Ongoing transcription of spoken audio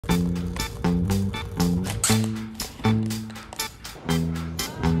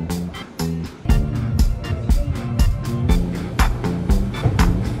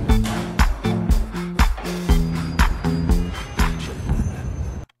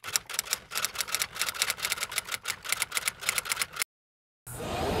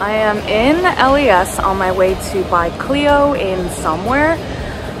I am in LES on my way to buy Cleo in somewhere.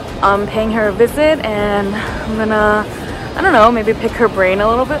 I'm paying her a visit and I'm gonna, I don't know, maybe pick her brain a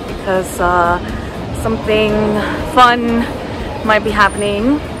little bit because something fun might be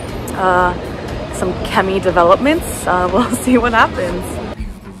happening. Some Kemi developments. We'll see what happens.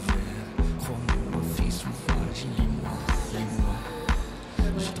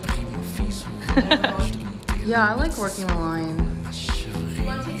 Yeah, I like working the line.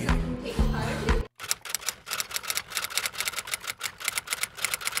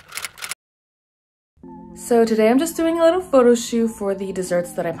 So today I'm just doing a little photo shoot for the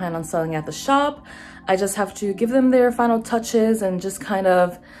desserts that I plan on selling at the shop. I just have to give them their final touches and just kind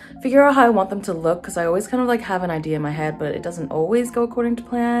of figure out how I want them to look because I always kind of like have an idea in my head, but it doesn't always go according to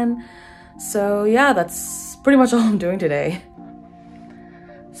plan. So yeah, that's pretty much all I'm doing today.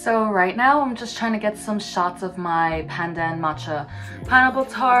 So right now I'm just trying to get some shots of my pandan matcha pineapple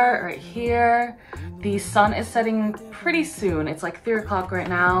tart right here. The sun is setting pretty soon. It's like 3 o'clock right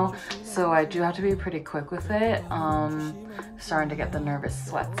now, so I do have to be pretty quick with it. Starting to get the nervous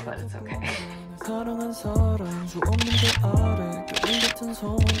sweats, but it's okay. So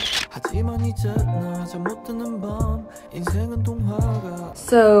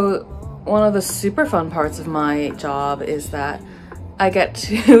one of the super fun parts of my job is that I get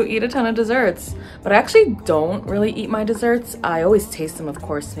to eat a ton of desserts, but I actually don't really eat my desserts. I always taste them, of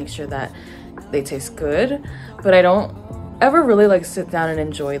course, to make sure that they taste good, but I don't ever really like sit down and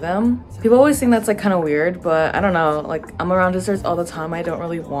enjoy them. People always think that's like kind of weird, but I don't know, like I'm around desserts all the time. I don't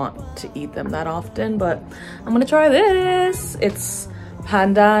really want to eat them that often, but I'm gonna try this. It's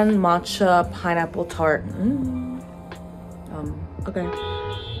pandan matcha pineapple tart. Okay.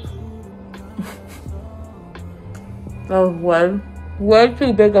 That was way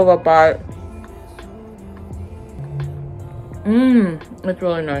too big of a bite. It's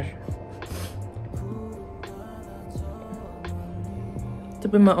really nice.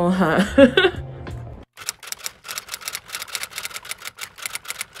 Tip in my own hat.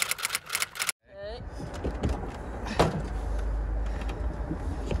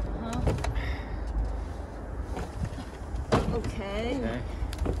 Okay.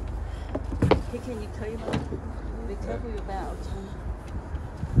 Hey, can you tell you be careful your belt?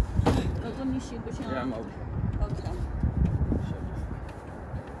 Yeah, I'm okay. Okay.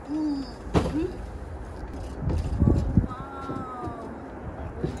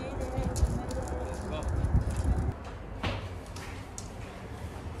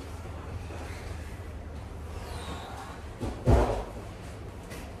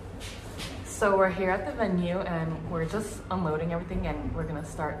 So we're here at the venue and we're just unloading everything and we're gonna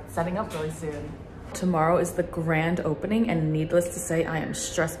start setting up really soon. Tomorrow is the grand opening and needless to say, I am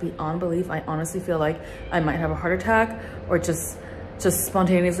stressed beyond belief. I honestly feel like I might have a heart attack or just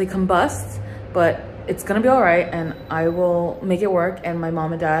spontaneously combust, but it's gonna be all right and I will make it work and my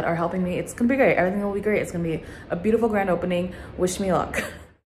mom and dad are helping me. It's gonna be great. Everything will be great. It's gonna be a beautiful grand opening. Wish me luck.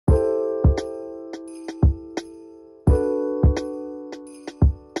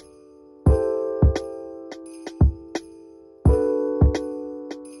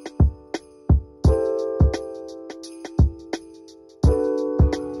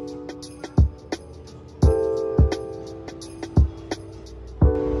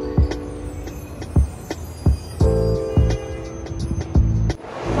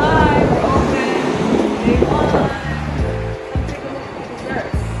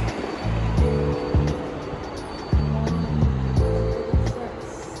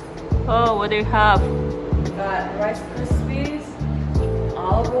 Oh, what do you have? Got Rice Krispies,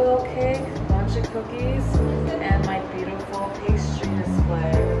 olive oil cake, a bunch of cookies, and my beautiful pastry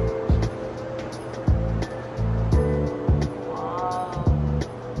display.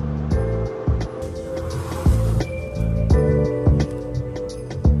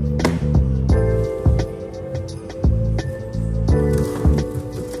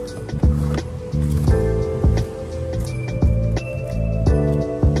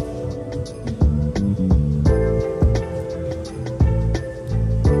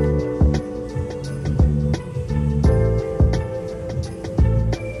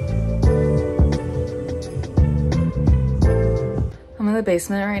 The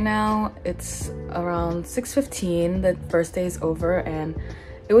basement right now. It's around 6:15. The first day is over and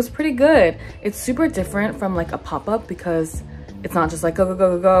it was pretty good. It's super different from like a pop-up because it's not just like go, go,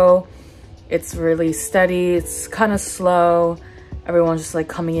 go, go, go. It's really steady. It's kind of slow. Everyone's just like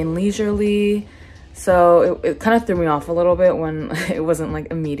coming in leisurely. So it kind of threw me off a little bit when it wasn't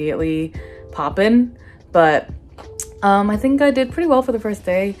like immediately popping. But I think I did pretty well for the first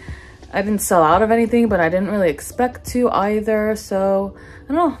day. I didn't sell out of anything, but I didn't really expect to either. So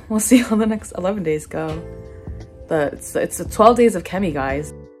I don't know, we'll see how the next 11 days go. It's the 12 days of Kemi,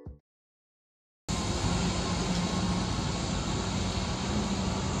 guys.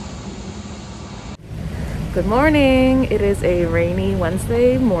 Good morning. It is a rainy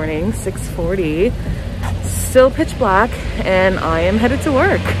Wednesday morning, 6:40. Still pitch black, and I am headed to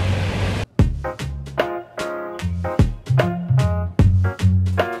work.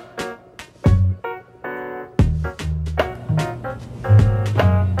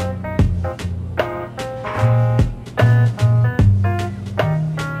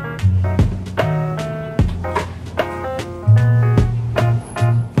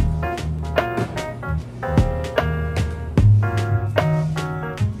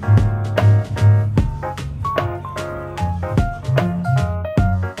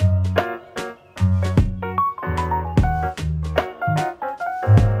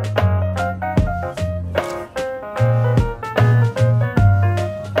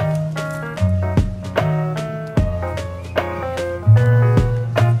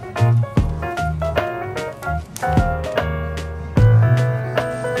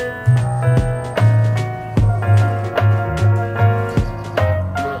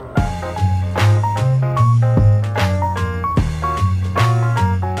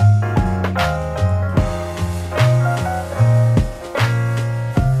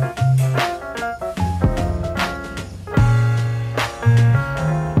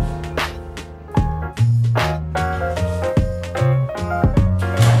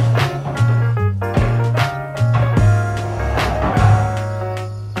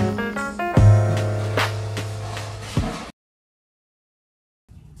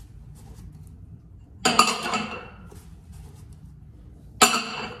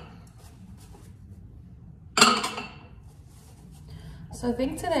 So I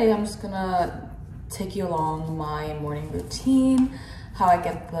think today I'm just gonna take you along my morning routine, how I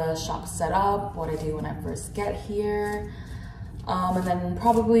get the shop set up, what I do when I first get here, and then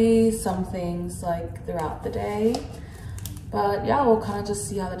probably some things like throughout the day. But yeah, we'll kind of just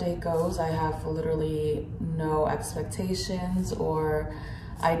see how the day goes. I have literally no expectations or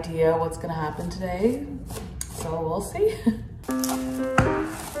idea what's gonna happen today, so we'll see.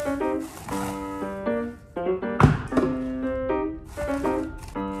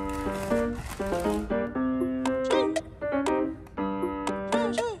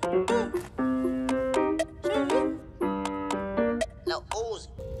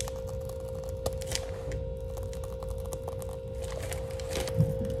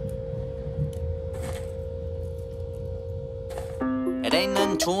 It ain't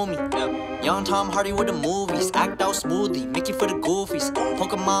nothing to me. Young Tom Hardy with the movies. Act out smoothly, Mickey for the goofies.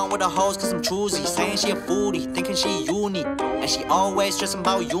 Pokemon with the hoes cause I'm choosy. Saying she a foodie, thinking she unique. And she always stressing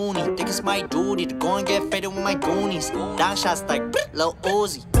about uni. Think it's my duty to go and get faded with my goonies. Down shots like Lil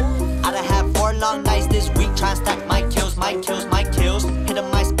Uzi. I done had 4 long nights this week. Trying to stack my kills, my kills, my kills. Hit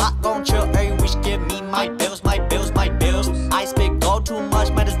up my spot, gon' chill. Every wish give me my bills, my bills, my bills. I spit gold too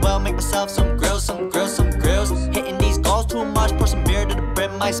much, might as well make myself some grills, some grills, some grills. Hitting these goals too much, pour some beer to the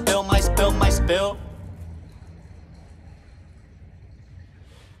brim. My spill, my spill, my spill.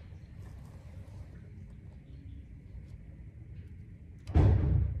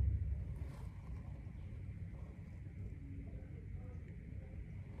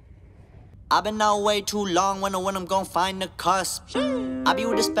 I've been out way too long, wonder when I'm gon' find the cusp. I be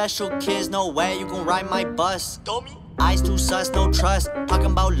with the special kids, no way you gon' ride my bus. Eyes too sus, no trust.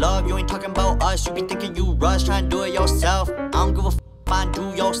 Talking about love, you ain't talking about us. You be thinking you rush, trying to do it yourself. I don't give a f, find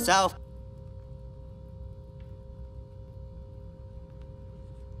do yourself.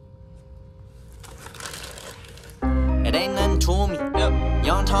 It ain't nothing to me.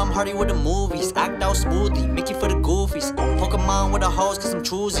 Young Tom Hardy with the movies. Act out smoothly, Mickey for the goofies. Pokemon with the hoes cause I'm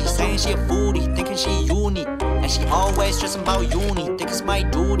choosy. Saying she a foodie, thinking she unique. And she always stressing about uni. Think it's my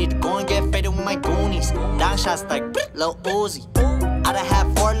duty to go and get faded with my goonies. Down shots like Lil Uzi. I done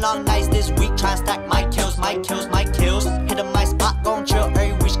had 4 long nights this week. Trying to stack my kills, my kills, my kills. Hit up my spot, gon' chill.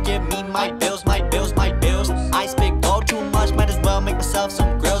 Every wish give me my bills, my bills, my bills. I spit gold too much, might as well make myself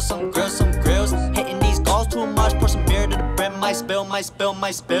some grills, some grills, some grills. Hitting these goals too much, pour some beer to the brim. My spill, my spill,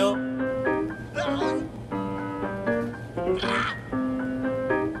 my spill.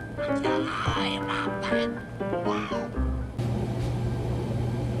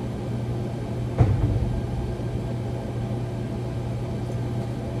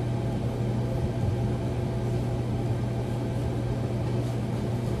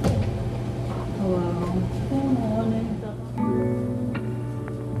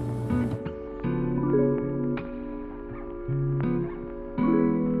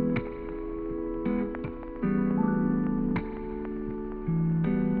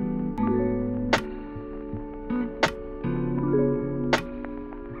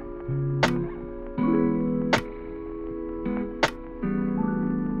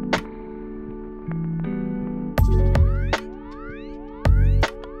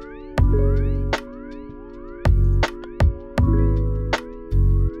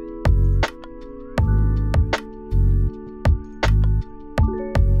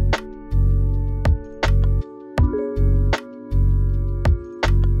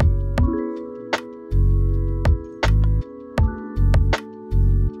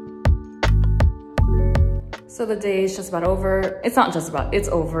 So the day is just about over. It's not just about, it's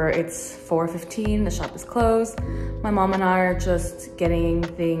over. It's 4:15, the shop is closed. My mom and I are just getting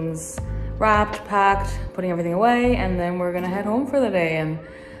things wrapped, packed, putting everything away, and then we're gonna head home for the day. And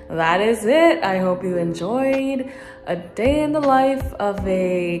that is it. I hope you enjoyed a day in the life of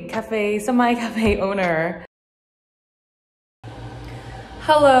a cafe, semi-cafe owner.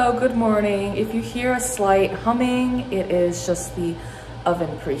 Hello, good morning. If you hear a slight humming, it is just the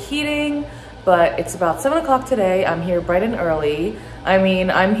oven preheating. But it's about 7 o'clock today. I'm here bright and early. I mean,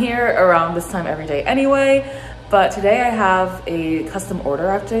 I'm here around this time every day anyway, but today I have a custom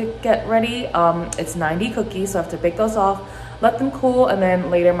order I have to get ready. It's 90 cookies, so I have to bake those off, let them cool, and then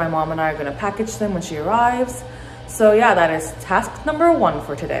later my mom and I are gonna package them when she arrives. So yeah, that is task number 1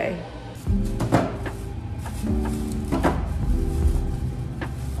 for today.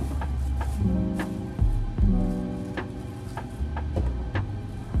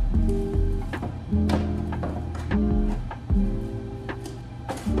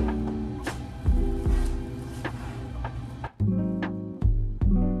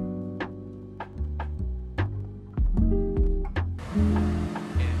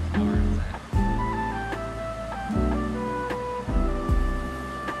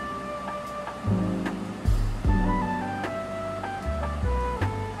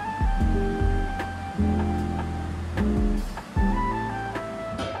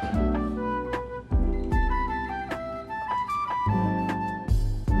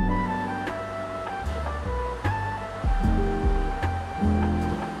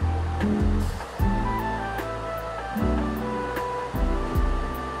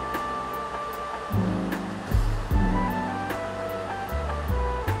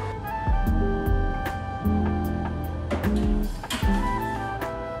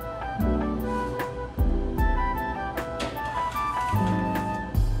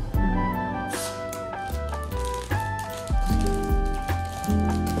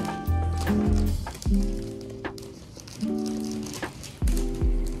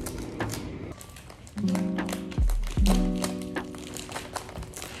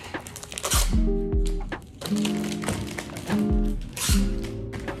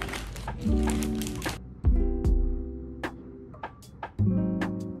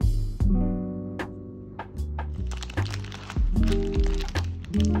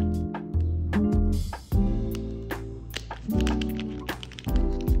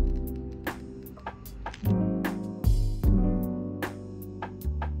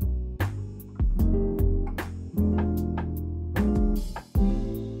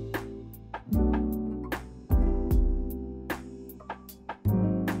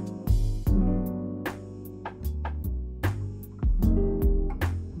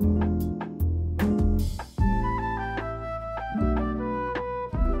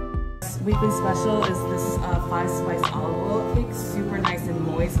 Weekly special is this 5-spice olive oil cake, super nice and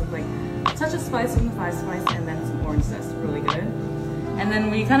moist with like a touch of spice from the 5-spice and then some orange zest, really good. And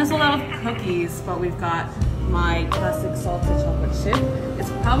then we kind of sold out of cookies, but we've got my classic salted chocolate chip. It's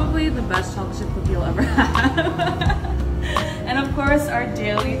probably the best chocolate chip cookie you'll ever have. And of course our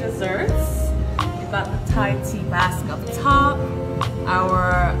daily desserts. We've got the Thai tea mask up top,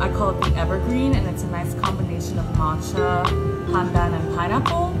 I call it the evergreen, and it's a nice combination of matcha, pandan, and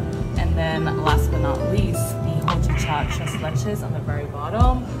pineapple. And then last but not least, the hojicha tres leches on the very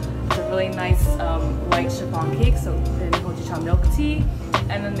bottom. It's a really nice light chiffon cake, so then hojicha milk tea.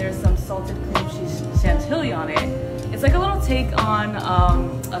 And then there's some salted cream cheese chantilly on it. It's like a little take on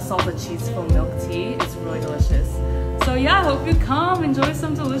a salted cheese foam milk tea. It's really delicious. So yeah, I hope you come, enjoy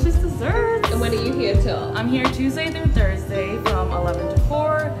some delicious desserts. And when are you here till? I'm here Tuesday through Thursday from 11 to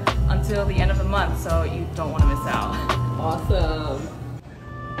 4 until the end of the month, so you don't want to miss out. Awesome.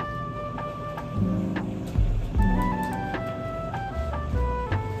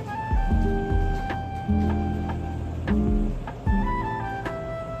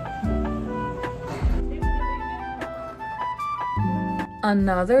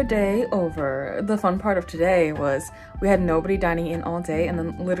 Another day over. The fun part of today was we had nobody dining in all day, and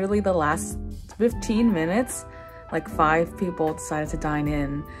then literally the last 15 minutes, like 5 people decided to dine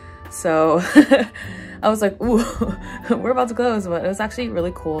in. So I was like, ooh, we're about to close, but it was actually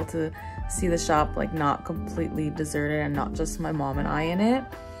really cool to see the shop like not completely deserted and not just my mom and I in it.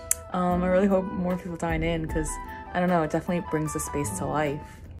 I really hope more people dine in because I don't know, it definitely brings the space to life.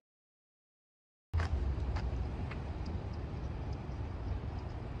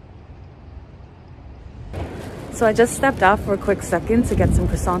 So I just stepped out for a quick second to get some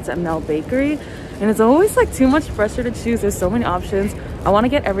croissants at Mel Bakery, and it's always like too much pressure to choose. There's so many options. I want to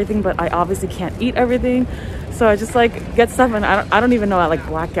get everything, but I obviously can't eat everything. So I just like get stuff, and I don't even know, I like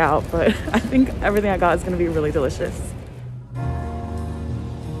black out, but I think everything I got is going to be really delicious.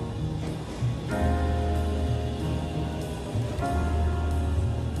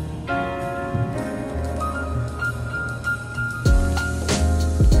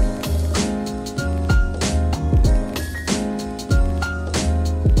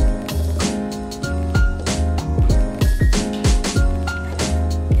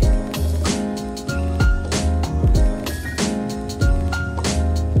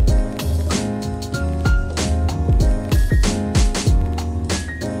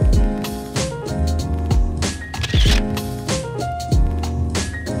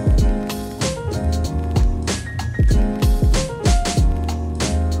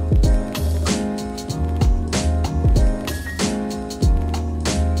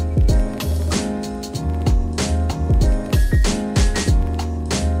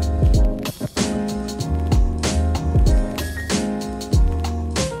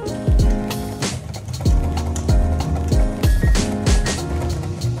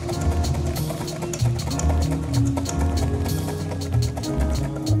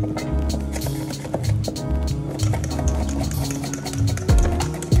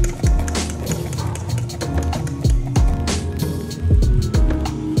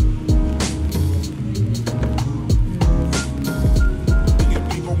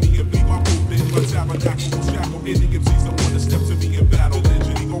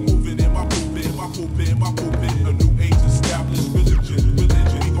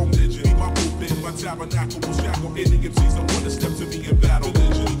 Tabernacle, shackle, any MCs that wanna step to me in battle.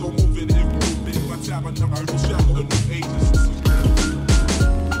 Religion, go moving and moving. My tabernacle.